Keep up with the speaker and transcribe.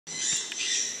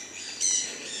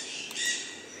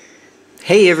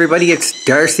Hey everybody, it's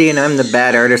Darcy and I'm the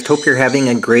Bad Artist. Hope you're having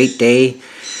a great day.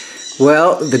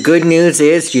 Well, the good news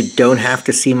is you don't have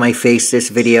to see my face this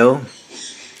video.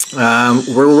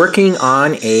 We're working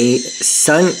on a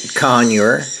sun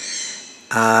conure.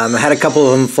 I had a couple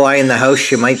of them fly in the house.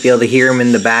 You might be able to hear them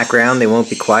in the background. They won't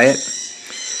be quiet.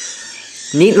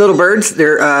 Neat little birds.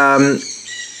 They're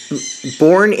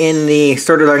born in the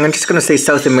sort of, I'm just going to say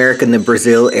South America, in the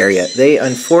Brazil area. They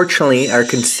unfortunately are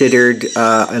considered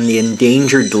on the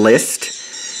endangered list,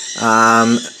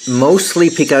 mostly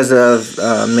because of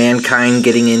mankind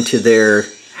getting into their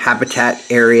habitat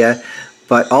area,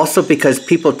 but also because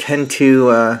people tend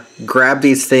to grab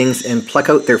these things and pluck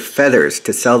out their feathers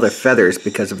to sell their feathers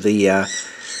because of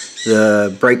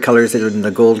the bright colors and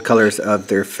the gold colors of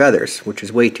their feathers, which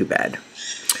is way too bad.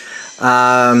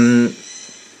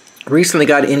 Recently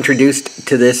got introduced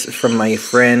to this from my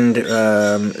friend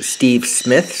Steve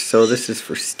Smith, so this is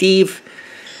for Steve.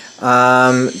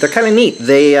 They're kind of neat.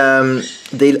 They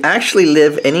actually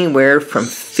live anywhere from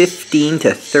 15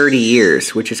 to 30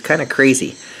 years, which is kind of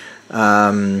crazy.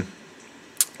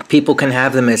 People can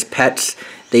have them as pets.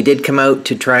 They did come out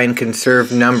to try and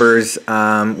conserve numbers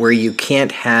where you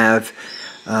can't have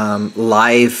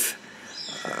live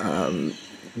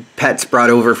pets brought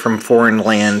over from foreign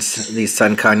lands, these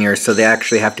sun conures, so they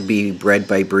actually have to be bred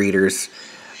by breeders.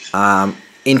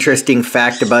 Interesting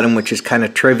fact about them, which is kind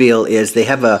of trivial, is they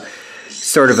have a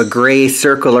sort of a gray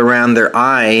circle around their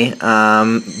eye,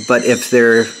 but if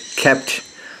they're kept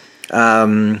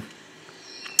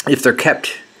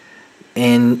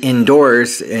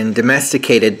indoors and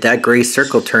domesticated, that gray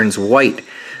circle turns white.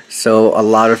 So a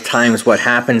lot of times what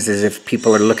happens is if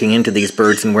people are looking into these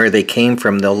birds and where they came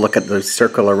from, they'll look at the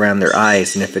circle around their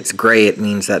eyes, and if it's gray, it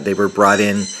means that they were brought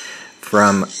in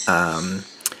from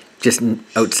just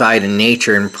outside in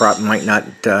nature and might not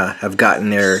have gotten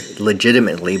there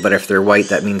legitimately, but if they're white,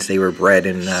 that means they were bred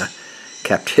in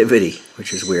captivity,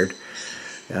 which is weird.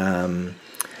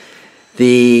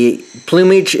 The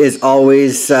plumage is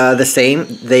always the same.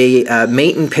 They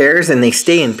mate in pairs and they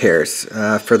stay in pairs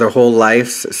for their whole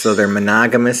lives, so they're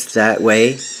monogamous that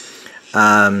way.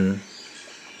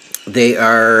 They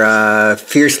are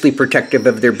fiercely protective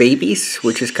of their babies,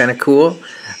 which is kind of cool.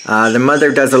 The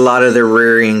mother does a lot of the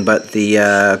rearing, but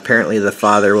apparently the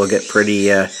father will get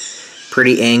pretty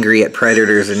angry at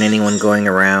predators and anyone going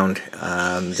around.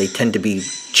 They tend to be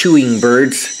chewing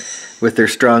birds with their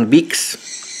strong beaks.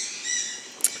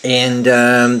 And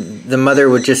the mother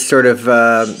would just sort of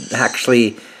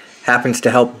actually happens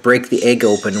to help break the egg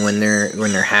open when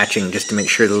they're hatching, just to make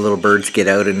sure the little birds get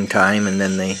out in time, and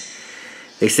then they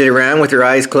sit around with their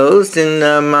eyes closed, and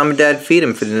mom and dad feed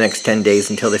them for the next 10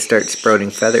 days until they start sprouting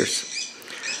feathers.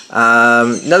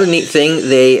 Another neat thing,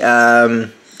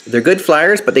 they're good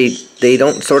flyers, but they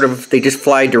just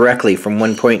fly directly from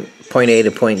point A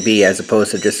to point B, as opposed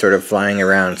to just sort of flying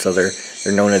around. So they're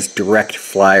known as direct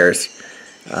flyers.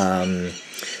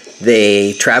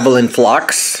 They travel in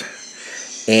flocks,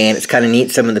 and it's kind of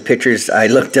neat. Some of the pictures I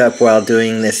looked up while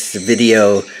doing this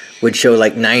video would show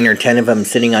like 9 or 10 of them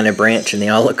sitting on a branch, and they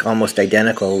all look almost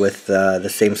identical with the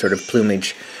same sort of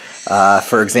plumage.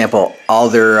 For example, all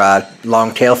their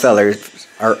long tail feathers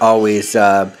are always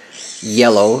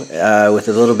yellow with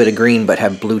a little bit of green, but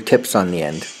have blue tips on the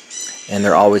end, and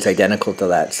they're always identical to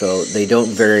that, so they don't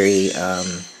vary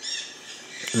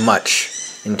much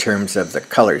in terms of the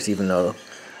colors, even though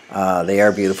they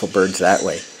are beautiful birds that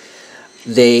way.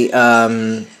 They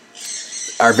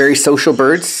are very social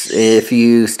birds. If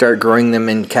you start growing them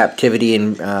in captivity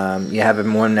and you have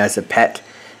one as a pet,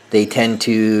 they tend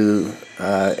to,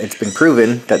 it's been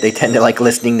proven that they tend to like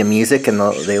listening to music, and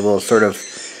they will sort of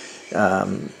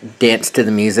dance to the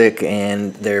music,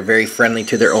 and they're very friendly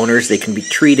to their owners. They can be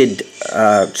trained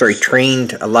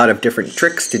a lot of different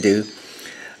tricks to do.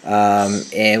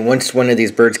 And once one of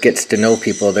these birds gets to know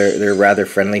people, they're rather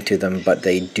friendly to them, but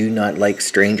they do not like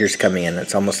strangers coming in.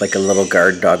 It's almost like a little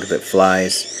guard dog that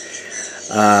flies.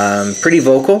 Pretty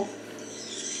vocal,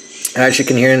 as you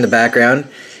can hear in the background.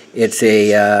 It's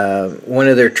one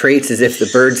of their traits is if the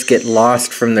birds get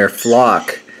lost from their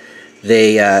flock,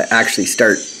 they actually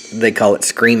start, they call it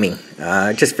screaming,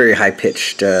 just very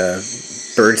high-pitched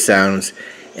bird sounds,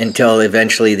 until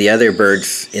eventually the other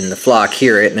birds in the flock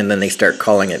hear it, and then they start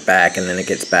calling it back, and then it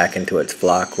gets back into its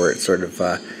flock, where it sort of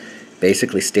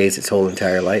basically stays its whole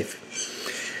entire life.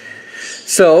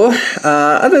 So,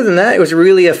 other than that, it was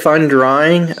really a fun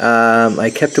drawing.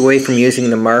 I kept away from using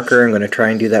the marker. I'm going to try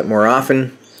and do that more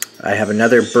often. I have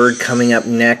another bird coming up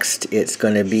next. It's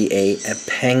going to be a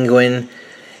penguin,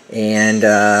 and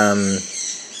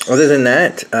other than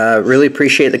that, really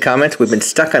appreciate the comments. We've been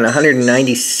stuck on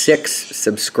 196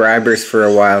 subscribers for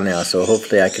a while now, so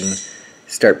hopefully I can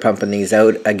start pumping these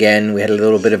out again. We had a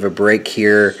little bit of a break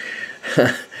here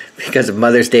because of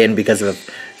Mother's Day and because of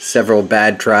several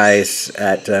bad tries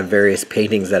at various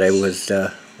paintings that I was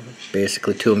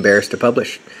basically too embarrassed to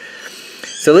publish.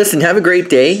 So listen, have a great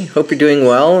day. Hope you're doing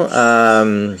well.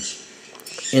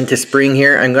 Into spring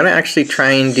here, I'm going to actually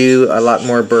try and do a lot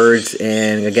more birds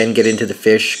and again get into the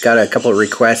fish. Got a couple of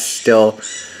requests still.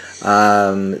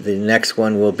 The next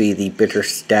one will be the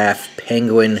bitterstaff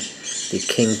penguin, the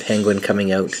king penguin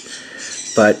coming out.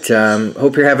 But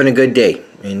hope you're having a good day,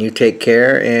 and you take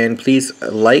care, and please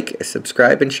like,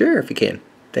 subscribe, and share if you can.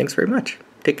 Thanks very much.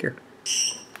 Take care.